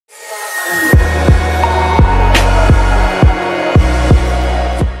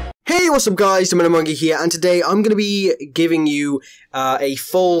what's up guys, the Monkey here, and today I'm going to be giving you a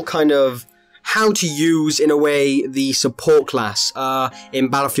full kind of how to use, in a way, the support class in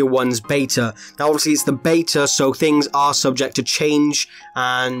Battlefield 1's beta. Now obviously it's the beta, so things are subject to change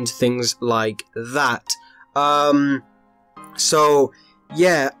and things like that. My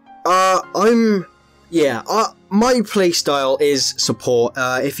playstyle is support.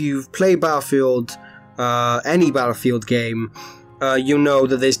 If you've played Battlefield, any Battlefield game, you know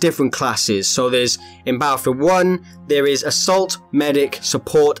that there's different classes. So there's, in Battlefield 1, there is Assault, Medic,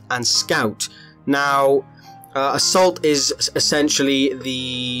 Support, and Scout. Now, Assault is essentially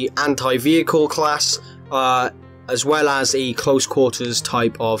the anti-vehicle class, as well as a close quarters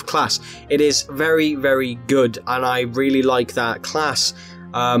type of class. It is very, very good, and I really like that class,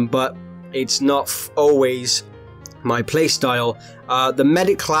 but it's not always my playstyle. The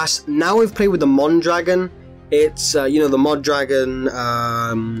Medic class, now I've played with the Mondragon. It's, the Mondragon,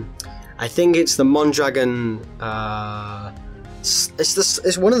 I think it's the Mondragon, it's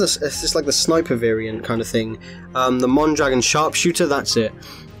just like the sniper variant kind of thing. The Mondragon Sharpshooter, that's it.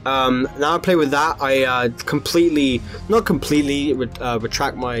 Now I play with that. I not completely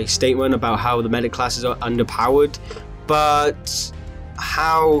retract my statement about how the Medic classes are underpowered, but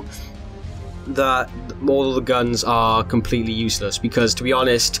how all the guns are completely useless, because to be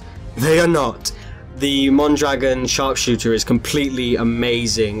honest, they are not. The Mondragon Sharpshooter is completely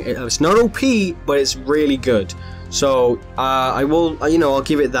amazing. It's not OP, but it's really good. So I'll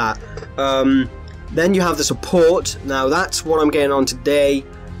give it that. Then you have the support. Now that's what I'm getting on today.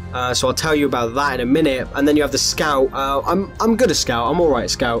 So I'll tell you about that in a minute. And then you have the Scout. I'm good at Scout. I'm alright at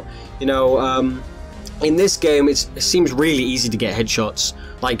Scout. In this game, it seems really easy to get headshots.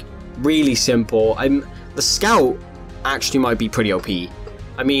 Like, really simple. The Scout actually might be pretty OP.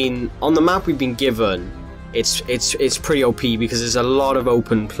 I mean, on the map we've been given, it's pretty OP because there's a lot of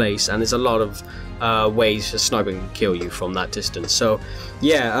open place and there's a lot of ways a sniper can kill you from that distance. So,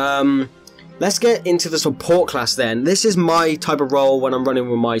 yeah, let's get into the support class then. This is my type of role when I'm running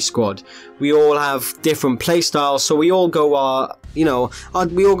with my squad. We all have different play styles, so we all go our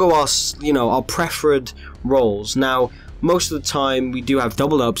preferred roles. Now, most of the time we do have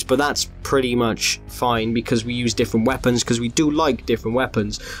double ups, but that's pretty much fine because we use different weapons, because we do like different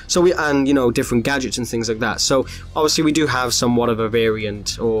weapons. So different gadgets and things like that. So obviously we do have somewhat of a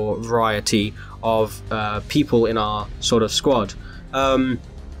variant or variety of people in our sort of squad.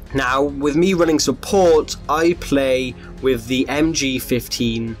 Now, with me running support, I play with the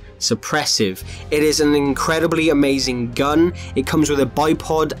MG15 Suppressive. It is an incredibly amazing gun. It comes with a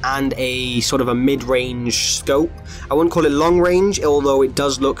bipod and a sort of a mid-range scope. I wouldn't call it long range, although it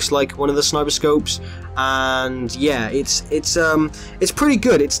does look like one of the sniper scopes. And yeah, it's pretty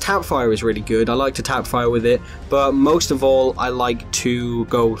good. Its tap fire is really good. I like to tap fire with it, but most of all, I like to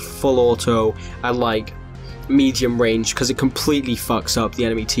go full auto at like medium range because it completely fucks up the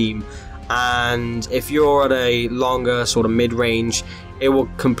enemy team. And if you're at a longer sort of mid-range, it will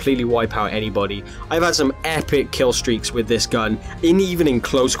completely wipe out anybody. I've had some epic kill streaks with this gun, even in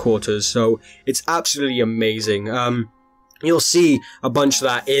close quarters, so it's absolutely amazing. You'll see a bunch of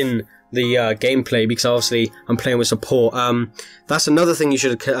that in the gameplay, because obviously I'm playing with support. That's another thing you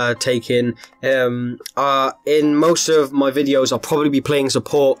should take in. In most of my videos, I'll probably be playing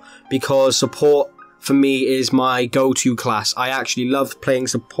support, because support for me is my go-to class. I actually love playing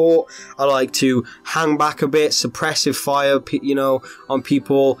support. I like to hang back a bit, suppressive fire, on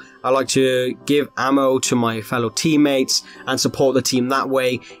people. I like to give ammo to my fellow teammates and support the team that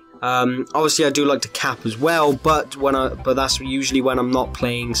way. Obviously I do like to cap as well, but that's usually when I'm not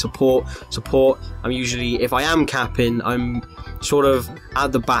playing support. I'm usually, if I am capping, I'm sort of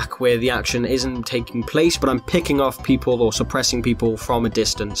at the back where the action isn't taking place, but I'm picking off people or suppressing people from a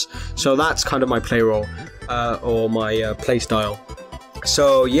distance. So that's kind of my play role, or my play style.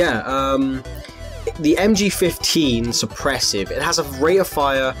 So yeah, the MG15 Suppressive, it has a rate of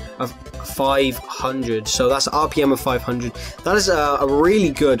fire of 500, so that's RPM of 500. That is a really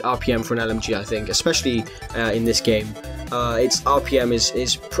good RPM for an LMG, I think, especially in this game. Its RPM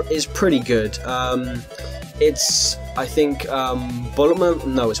is pretty good. I think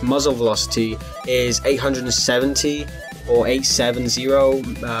its muzzle velocity is 870 or 870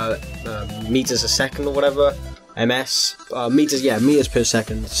 meters a second or whatever. Meters per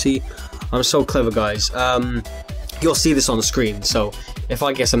second. See, I'm so clever, guys. You'll see this on the screen, so if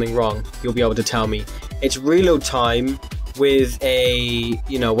I get something wrong, you'll be able to tell me. It's reload time with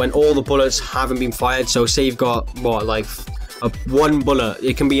when all the bullets haven't been fired. So say you've got one bullet,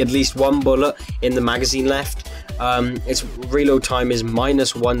 it can be at least one bullet in the magazine left. Its reload time is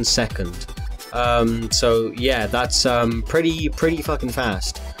 -1 second. So yeah, that's pretty fucking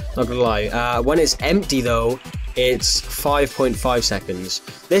fast. not gonna lie. When it's empty though, it's 5.5 seconds.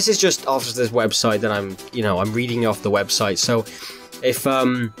 This is just off of this website that I'm reading off the website. So if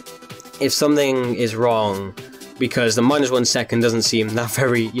something is wrong, because the -1 second doesn't seem that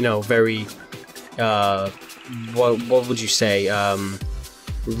very, very, what would you say,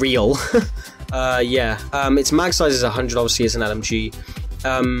 real. Its mag size is 100, obviously it's an LMG.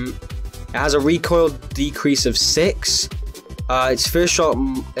 It has a recoil decrease of 6. Its first shot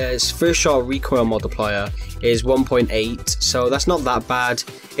recoil multiplier is 1.8, so that's not that bad.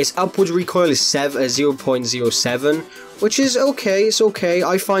 Its upwards recoil is 0.07, which is okay. It's okay.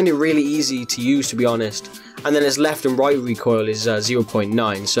 I find it really easy to use, to be honest. And then its left and right recoil is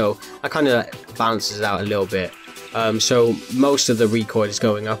 0.9, so that kind of balances it out a little bit. So most of the recoil is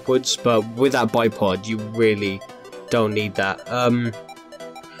going upwards, but with that bipod, you really don't need that.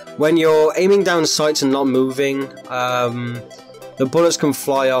 When you're aiming down sights and not moving, the bullets can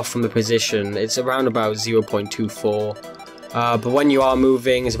fly off from the position. It's around about 0.24. But when you are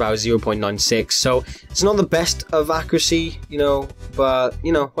moving, it's about 0.96. So it's not the best of accuracy, but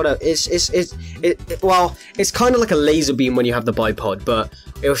whatever. It's kind of like a laser beam when you have the bipod, but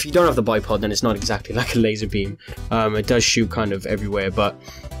if you don't have the bipod, then it's not exactly like a laser beam. It does shoot kind of everywhere, but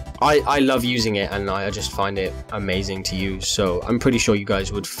I love using it, and I just find it amazing to use. So I'm pretty sure you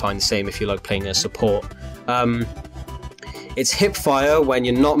guys would find the same if you like playing as support. It's hip fire when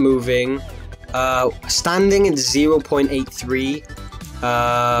you're not moving. Standing at 0.83,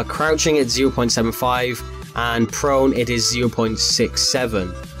 crouching at 0.75, and prone it is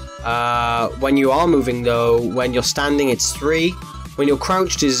 0.67. When you are moving though, when you're standing it's 3, when you're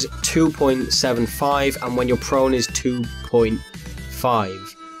crouched is 2.75, and when you're prone is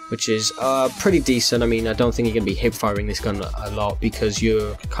 2.5, which is pretty decent. I mean, I don't think you're going to be hip firing this gun a lot because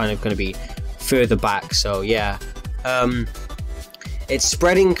you're kind of going to be further back, so yeah. Its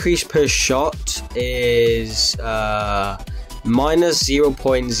spread increase per shot is minus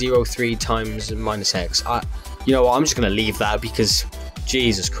 0.03 times minus X. You know what, I'm just going to leave that because,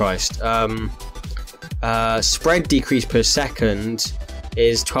 Jesus Christ. Spread decrease per second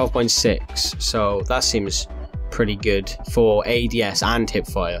is 12.6, so that seems pretty good for ADS and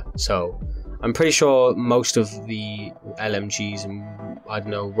hipfire. So I'm pretty sure most of the LMGs and, I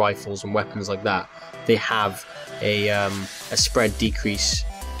don't know, rifles and weapons like that, they have a spread decrease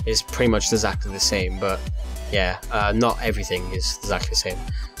is pretty much exactly the same, but yeah, not everything is exactly the same.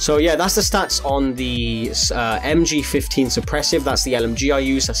 So yeah, that's the stats on the MG15 suppressive. That's the LMG I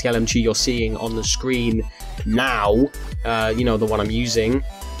use. That's the LMG you're seeing on the screen now. The one I'm using.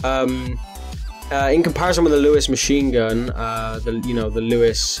 In comparison with the Lewis machine gun, the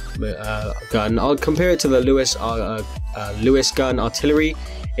Lewis gun, I'll compare it to the Lewis gun artillery.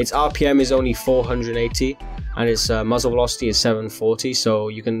 Its RPM is only 480, and its muzzle velocity is 740, so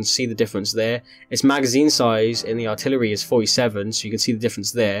you can see the difference there. Its magazine size in the artillery is 47, so you can see the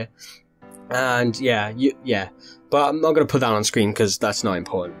difference there. And yeah, but I'm not going to put that on screen because that's not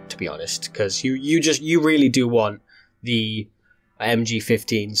important, to be honest, because you really do want the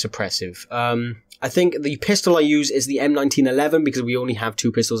MG15 suppressive. I think the pistol I use is the M1911 because we only have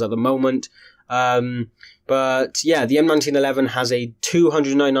 2 pistols at the moment. But yeah, the M1911 has a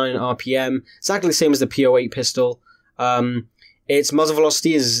 299 RPM, exactly the same as the P08 pistol. Its muzzle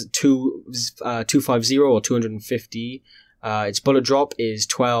velocity is 250 or 250. Its bullet drop is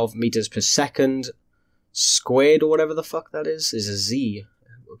 12 meters per second squared, or whatever the fuck that is a Z.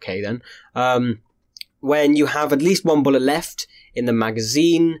 Okay then. When you have at least 1 bullet left in the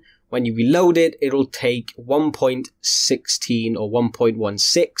magazine, when you reload it, it'll take 1.16 or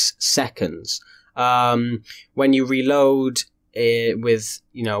 1.16 seconds. When you reload it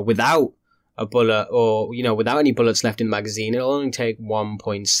without a bullet, or without any bullets left in the magazine, it'll only take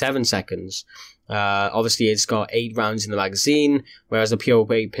 1.7 seconds. Obviously it's got 8 rounds in the magazine, whereas the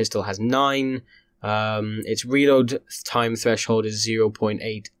P08 pistol has 9. Its reload time threshold is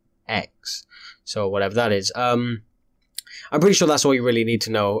 0.8x, so whatever that is. I'm pretty sure that's all you really need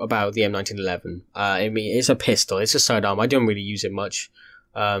to know about the M1911. I mean, it's a pistol, it's a sidearm, I don't really use it much.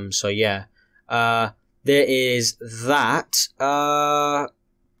 So yeah. There is that. That's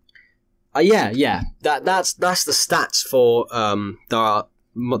the stats for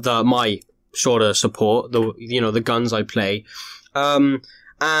my sort of support, the guns I play.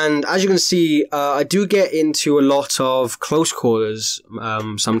 And as you can see, I do get into a lot of close quarters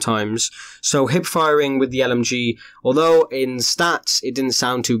sometimes. So hip firing with the LMG, although in stats it didn't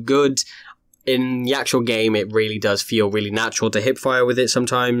sound too good, in the actual game it really does feel really natural to hip fire with it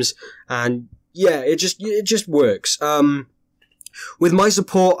sometimes. And yeah, it just works. With my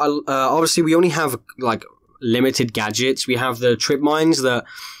support, obviously we only have like limited gadgets. We have the trip mines that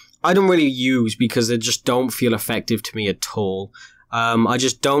I don't really use because they just don't feel effective to me at all. I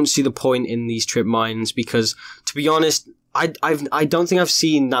just don't see the point in these trip mines because, to be honest, I don't think I've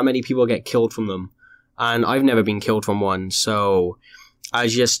seen that many people get killed from them, and I've never been killed from one. So I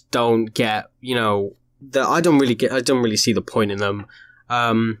just don't get, I don't really see the point in them.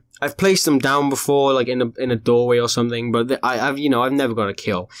 I've placed them down before, like in a doorway or something, but I've never got a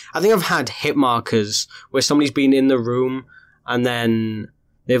kill. I think I've had hit markers where somebody's been in the room and then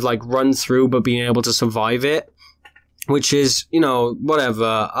they've like run through but been able to survive it, which is,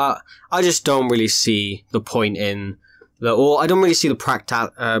 whatever. I just don't really see the point in I don't really see the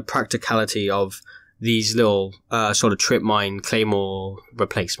practicality of these little sort of trip mine claymore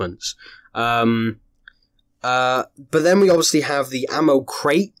replacements. But then we obviously have the ammo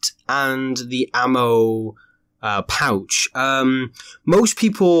crate and the ammo pouch. Most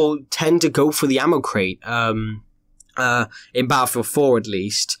people tend to go for the ammo crate, in Battlefield 4 at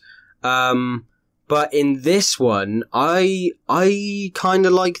least. But in this one, I kind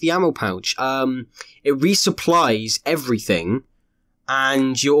of like the ammo pouch. It resupplies everything,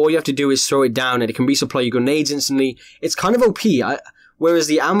 and all you have to do is throw it down, and it can resupply your grenades instantly. It's kind of OP. Whereas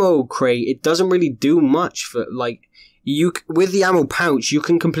the ammo crate, it doesn't really do much for, with the ammo pouch, you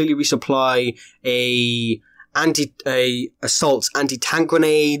can completely resupply assault's anti-tank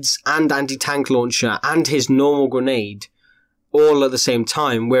grenades and anti-tank launcher and his normal grenade all at the same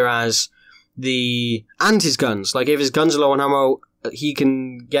time, whereas and his guns, if his guns are low on ammo, he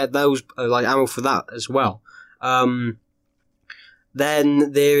can get those, ammo for that as well.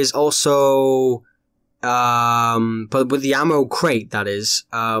 Then there is also, but with the ammo crate, that is,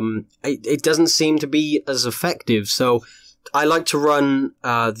 it doesn't seem to be as effective. So I like to run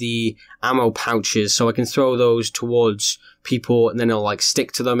the ammo pouches so I can throw those towards people and then it'll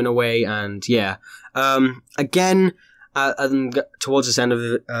stick to them in a way. And yeah, again, towards the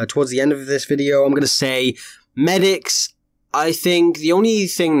end of this video, I'm gonna say medics. I think the only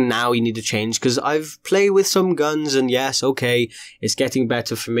thing now you need to change, because I've played with some guns and yes, okay, it's getting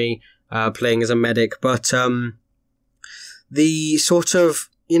better for me. Playing as a medic, but the sort of,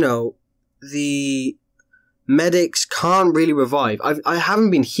 the medics can't really revive. I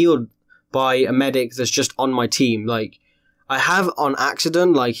haven't been healed by a medic that's just on my team. I have on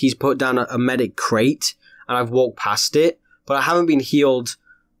accident, he's put down a medic crate and I've walked past it, but I haven't been healed,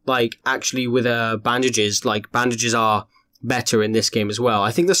 actually with bandages. Bandages are better in this game as well.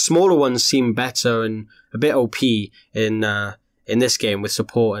 I think the smaller ones seem better and a bit OP in this game with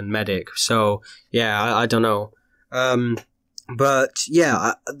support and medic. So yeah, I don't know. But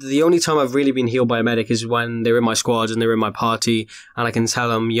yeah, the only time I've really been healed by a medic is when they're in my squad and they're in my party and I can tell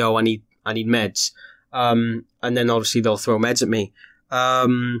them, yo, I need meds. And then obviously they'll throw meds at me.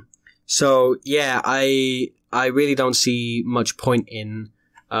 So yeah, I really don't see much point in,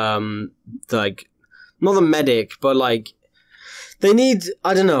 not the medic, but they need,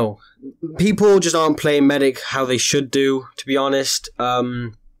 I don't know, people just aren't playing medic how they should do, to be honest.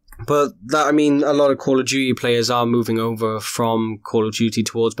 But a lot of Call of Duty players are moving over from Call of Duty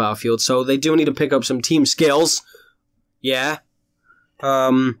towards Battlefield, so they do need to pick up some team skills. Yeah.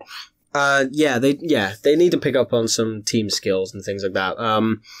 They need to pick up on some team skills and things like that.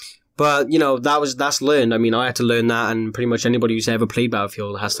 But that's learned. I had to learn that, and pretty much anybody who's ever played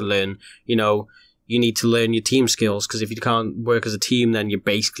Battlefield has to learn, you need to learn your team skills, because if you can't work as a team, then you're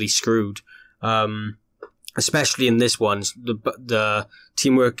basically screwed. Especially in this one, the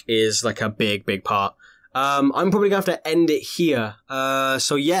teamwork is a big part. I'm probably gonna have to end it here.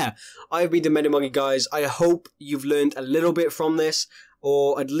 So yeah, I've been the Medimuggy, guys. I hope you've learned a little bit from this,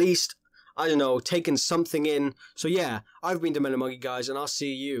 or at least, I don't know, taken something in. So yeah, I've been the Medimuggy, guys, and I'll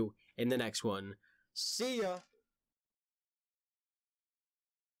see you in the next one. See ya!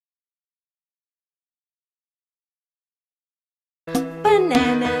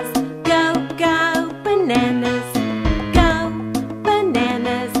 Banana.